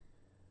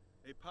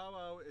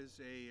powwow is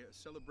a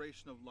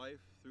celebration of life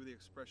through the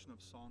expression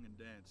of song and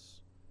dance,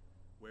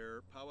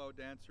 where powwow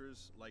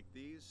dancers like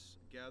these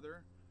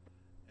gather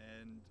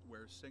and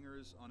where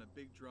singers on a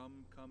big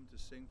drum come to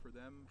sing for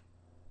them.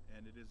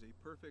 And it is a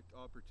perfect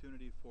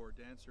opportunity for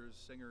dancers,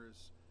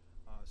 singers,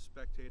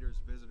 spectators,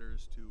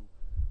 visitors to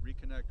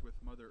reconnect with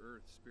Mother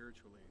Earth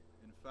spiritually.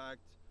 In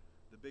fact,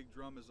 the big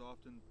drum is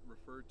often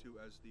referred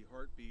to as the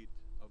heartbeat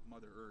of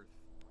Mother Earth.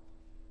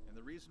 And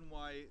the reason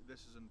why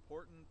this is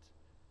important,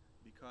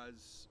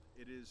 because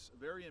it is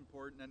very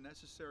important and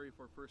necessary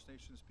for First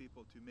Nations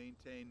people to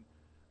maintain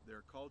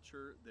their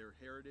culture, their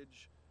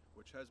heritage,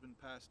 which has been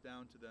passed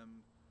down to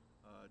them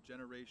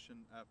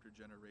generation after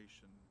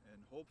generation,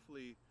 and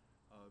hopefully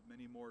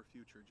many more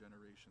future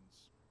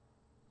generations.